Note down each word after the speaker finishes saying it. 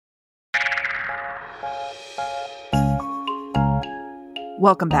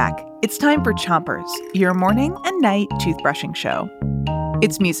Welcome back. It's time for Chompers, your morning and night toothbrushing show.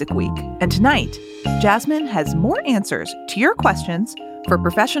 It's Music Week, and tonight, Jasmine has more answers to your questions for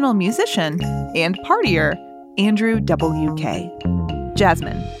professional musician and partier Andrew W.K.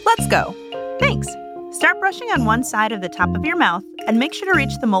 Jasmine, let's go. Thanks. Start brushing on one side of the top of your mouth and make sure to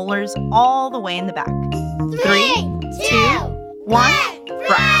reach the molars all the way in the back. 3, 2, 1,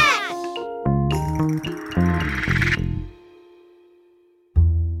 brush!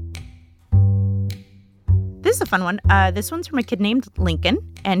 This is a fun one. This one's from a kid named Lincoln,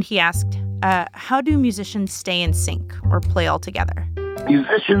 and he asked, how do musicians stay in sync or play all together?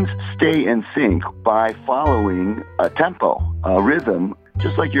 Musicians stay in sync by following a tempo, a rhythm,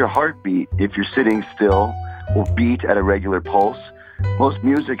 just like your heartbeat, if you're sitting still, will beat at a regular pulse. Most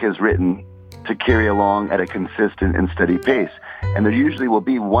music is written to carry along at a consistent and steady pace. And there usually will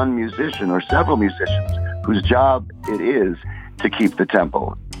be one musician or several musicians whose job it is to keep the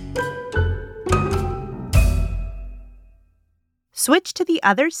tempo. Switch to the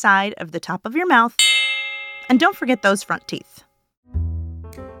other side of the top of your mouth, and don't forget those front teeth.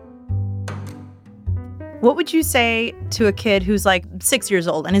 What would you say to a kid who's like 6 years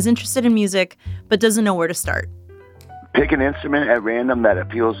old and is interested in music but doesn't know where to start? Pick an instrument at random that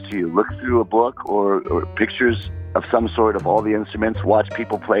appeals to you. Look through a book or pictures of some sort of all the instruments. Watch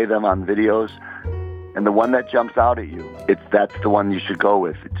people play them on videos. And the one that jumps out at you, that's the one you should go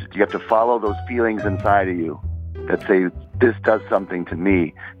with. You have to follow those feelings inside of you that say, this does something to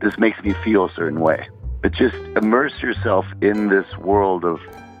me. This makes me feel a certain way. But just immerse yourself in this world of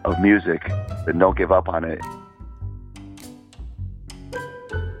music and don't give up on it.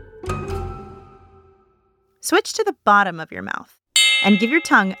 Switch to the bottom of your mouth and give your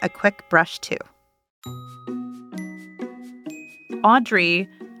tongue a quick brush too. Audrey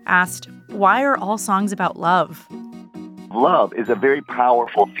asked, why are all songs about love? Love is a very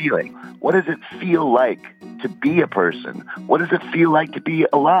powerful feeling. What does it feel like to be a person? What does it feel like to be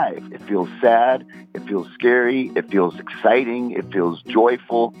alive? It feels sad. It feels scary. It feels exciting. It feels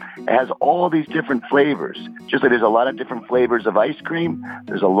joyful. It has all these different flavors. Just like there's a lot of different flavors of ice cream,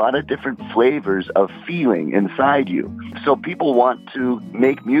 there's a lot of different flavors of feeling inside you. So people want to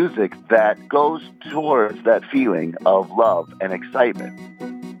make music that goes towards that feeling of love and excitement.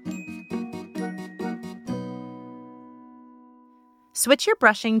 Switch your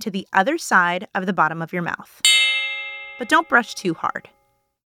brushing to the other side of the bottom of your mouth. But don't brush too hard.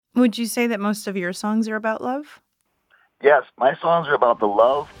 Would you say that most of your songs are about love? Yes, my songs are about the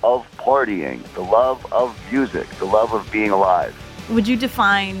love of partying, the love of music, the love of being alive. Would you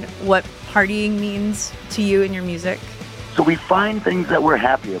define what partying means to you in your music? So we find things that we're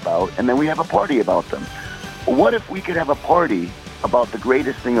happy about, and then we have a party about them. What if we could have a party about the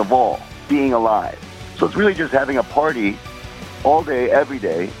greatest thing of all, being alive? So it's really just having a party all day, every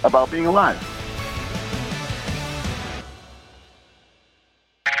day, about being alive.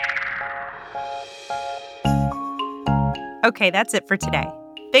 Okay, that's it for today.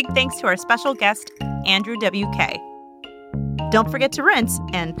 Big thanks to our special guest, Andrew W.K. Don't forget to rinse,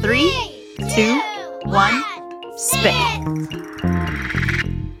 and 3, 2, 1, spit.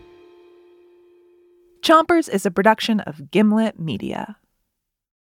 Chompers is a production of Gimlet Media.